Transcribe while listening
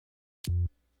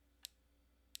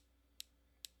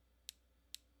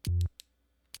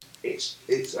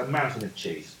it's a mountain of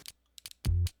cheese.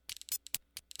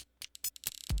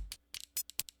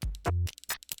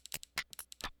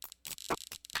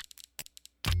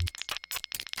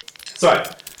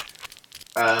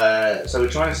 So we're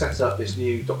trying to set up this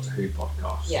new Doctor Who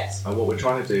podcast. Yes. And what we're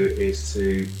trying to do is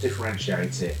to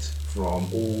differentiate it from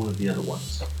all of the other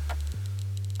ones.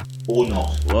 Or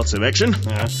not. Lots of action,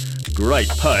 great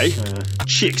pay,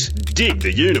 chicks dig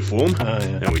the uniform,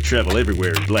 and we travel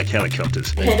everywhere in black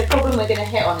helicopters. Okay, the problem we're going to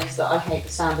hit on is that I hate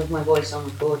the sound of my voice on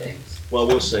recordings. Well,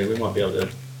 we'll see. We might be able to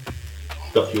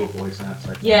duck your voice out.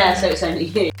 So. Yeah, so it's only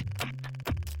you.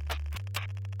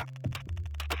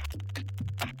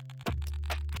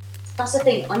 That's the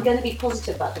thing. I'm going to be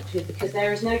positive about Doctor Who because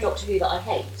there is no Doctor Who that I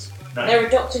hate. No. There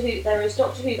is Doctor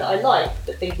Who that I like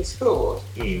but think is flawed.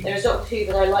 There is Doctor Who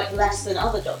that I like less than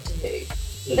other Doctor Who.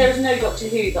 But there is no Doctor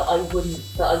Who that I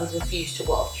would refuse to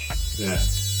watch. Yeah.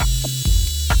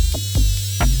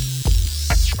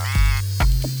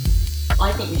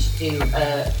 I think we should do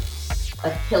a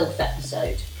Pilf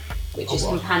episode, which is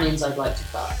companions I'd like to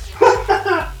fuck.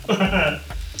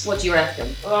 What do you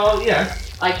reckon? Oh yeah.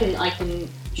 I can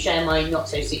share my not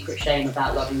so secret shame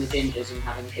about loving the Gingers and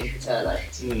having a thing for Turlo.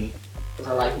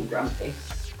 Because I like him grumpy.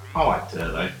 I like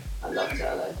Turlo. I love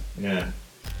Turlo. Yeah.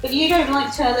 But you don't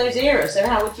like Turlo's era, so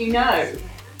how would you know?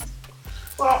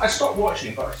 Well, I stopped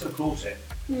watching, but I still caught it.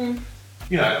 You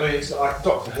know, I mean, it's like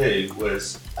Doctor Who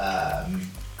was. I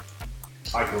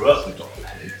grew up with Doctor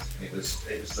Who. It was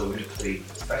the weekly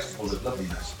festival of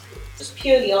loveliness. Just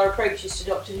purely our approaches to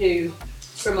Doctor Who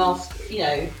from our,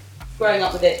 growing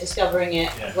up with it, discovering it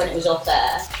when it was off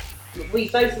air. We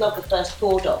both love the first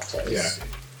 4 Doctors. Yeah.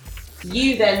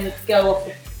 You then go off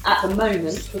at the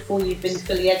moment before you've been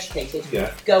fully educated.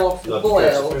 Yeah. Go off the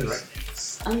boils.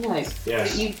 I know. Yeah.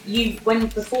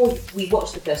 But before we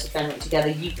watched The Curse of Fenric together,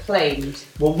 you claimed.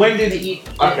 Well, when did? That you,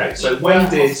 Okay, so when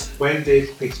did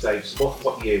Peter Davison?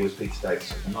 What year was Peter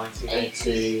Davison?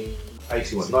 1980.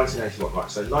 1981. Right.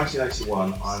 So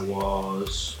 1981, I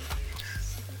was.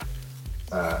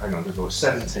 Hang on, I was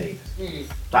 17.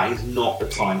 That is not the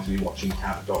time to be watching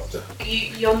Count the Doctor.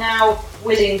 You're now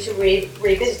willing to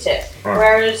revisit it. Right.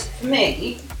 Whereas for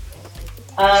me,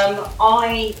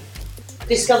 I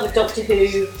discovered Doctor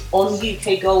Who on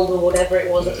UK Gold or whatever it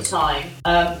was at the time.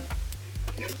 And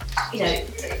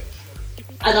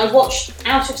I watched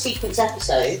out of sequence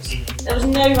episodes. There was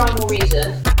no rhyme or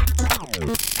reason.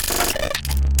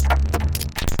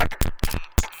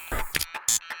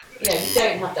 You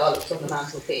don't have Daleks on the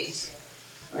mantelpiece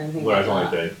or anything Whereas like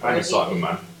I that. do, and the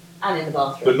Cyberman. And in the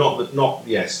bathroom. But not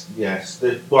yes.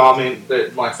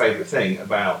 My favourite thing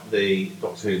about the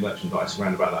Doctor Who merchandise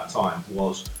around about that time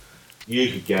was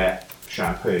you could get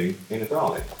shampoo in a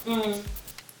Dalek.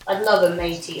 I'd love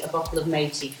a bottle of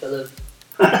matey full of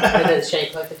that's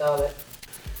shaped like a Dalek.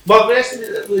 Well,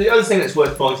 the other thing that's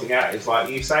worth pointing out is like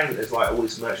you're saying that there's like all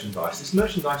this merchandise. This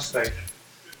merchandise thing,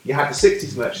 you had the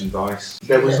 60s merchandise.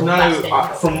 There was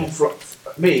from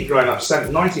me growing up.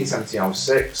 1970, I was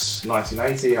 6.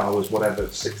 1980, I was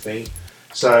 16.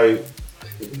 So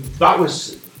that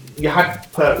was. You had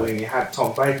Pertwee, you had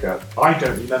Tom Baker. I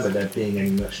don't remember there being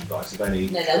any merchandise of any.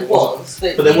 No, there was,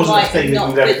 but there wasn't a thing that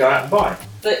you'd ever go out and buy.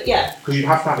 But yeah, because you'd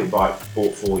have to have it bought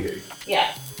for you.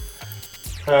 Yeah.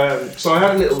 So I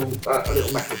had a little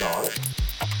metal Dalek.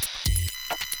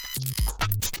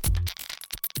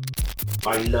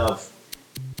 I love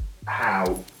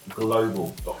how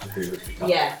global Doctor Who has become.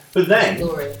 Yeah. But then.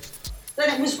 Glorious. Then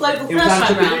it was global it was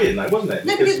first time round. Though, wasn't it?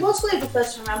 No, but it was global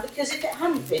first time round because if it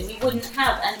hadn't been, we wouldn't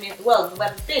have Enemy of the World and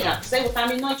Web of Fear now because they were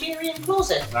found in Nigerian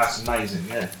closet. That's amazing,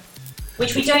 yeah.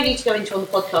 Which we don't need to go into on the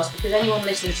podcast because anyone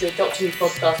listening to a Doctor Who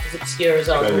podcast as obscure as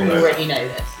ours will already know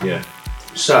this. Yeah.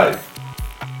 So,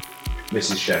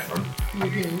 Mrs. Chevron,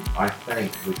 I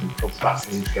think we can. That's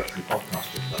the introductory podcast,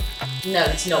 isn't it? No,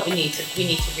 it's not. We need to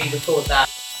re-record that.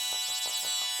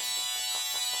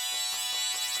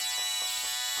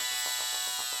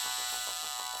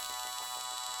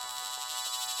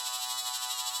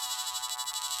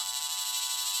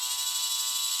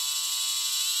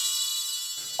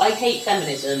 I hate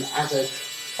feminism as a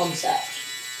concept,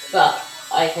 but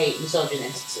I hate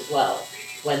misogynists as well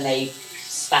when they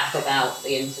spat about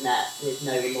the internet with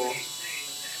no remorse.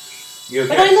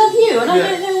 But I love you, and I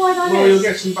don't know why that is. Well, you'll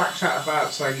get some back chat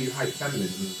about saying you hate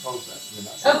feminism as a concept. I mean,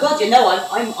 oh God,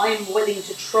 I'm willing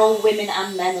to troll women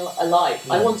and men alike.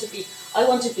 Yeah. I want to be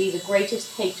the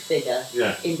greatest hate figure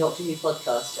in Doctor Who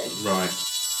podcasting. Right.